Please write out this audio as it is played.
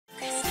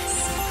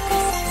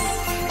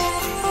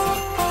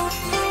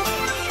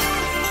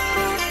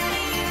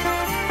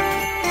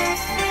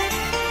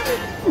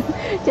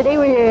Today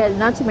we're here at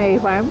Knott's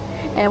Farm,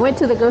 and I went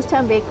to the Ghost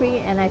Town Bakery,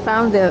 and I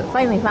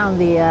finally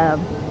found the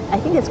I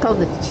think it's called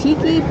the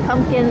Cheeky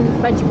Pumpkin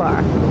Fudge Bar.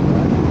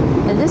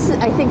 And this is,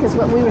 I think, is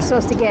what we were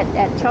supposed to get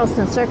at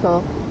Charleston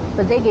Circle,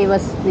 but they gave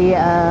us the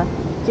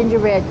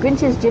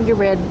Grinch's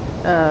gingerbread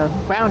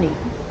brownie.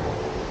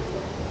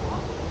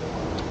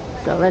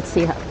 So let's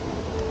see how.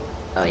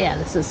 Oh yeah,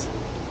 this is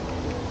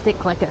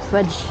thick like a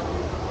fudge.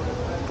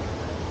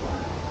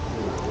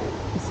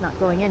 It's not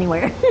going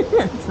anywhere.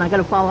 It's not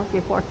going to fall off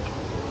your fork.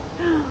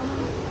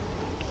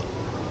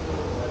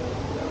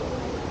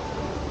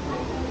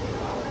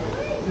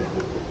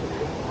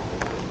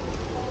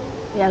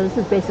 Yeah, this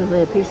is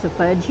basically a piece of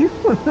fudge.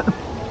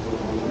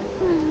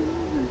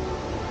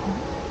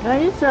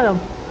 It's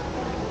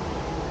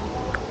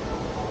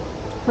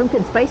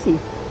pumpkin spicy,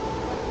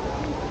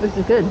 which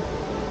is good.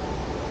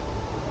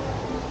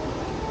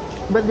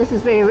 But this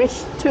is very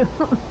rich too.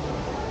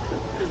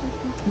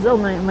 So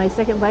my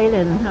second bite,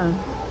 and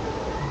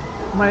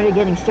I'm already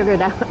getting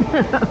sugared out.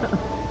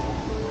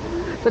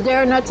 But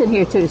there are nuts in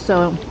here too,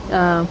 so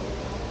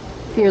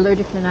if you're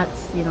allergic to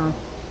nuts, you know,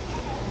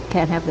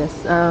 can't have this.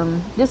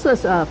 This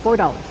was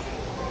 $4,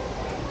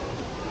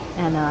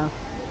 and I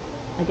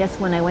guess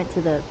when I went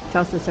to the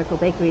Charleston Circle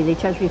Bakery, they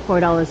charged me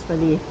 $4 for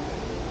the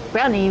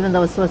brownie, even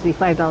though it's supposed to be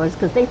 $5,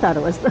 because they thought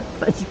it was the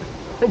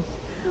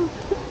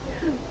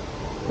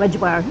fudge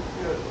bar.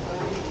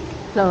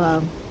 So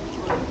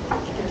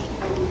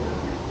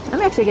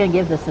I'm actually going to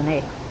give this an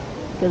A,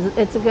 because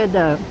it's a good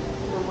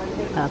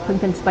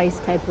pumpkin spice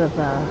type of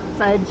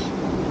fudge.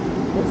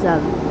 It's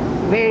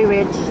very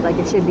rich, like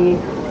it should be.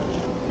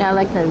 And I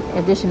like the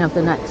addition of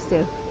the nuts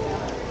too.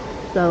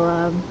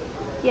 So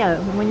yeah,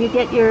 when you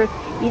get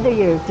either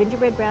your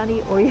gingerbread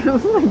brownie or your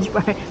fudge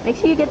bar, make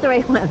sure you get the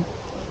right one.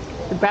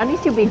 The brownie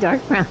should be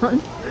dark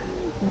brown.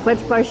 The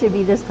fudge bar should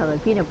be this color,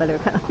 peanut butter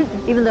color,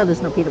 even though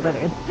there's no peanut butter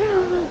in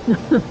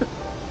it.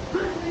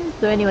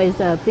 So anyways,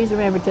 please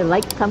remember to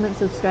like, comment,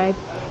 subscribe,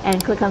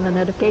 and click on the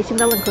notification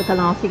bell, and click on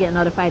all to get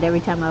notified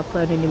every time I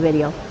upload a new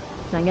video.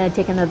 So I'm going to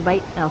take another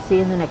bite, and I'll see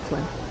you in the next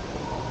one.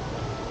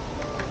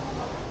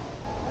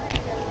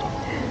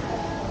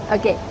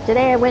 Okay,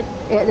 today I went,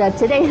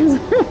 today is,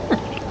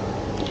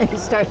 let me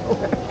start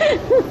over.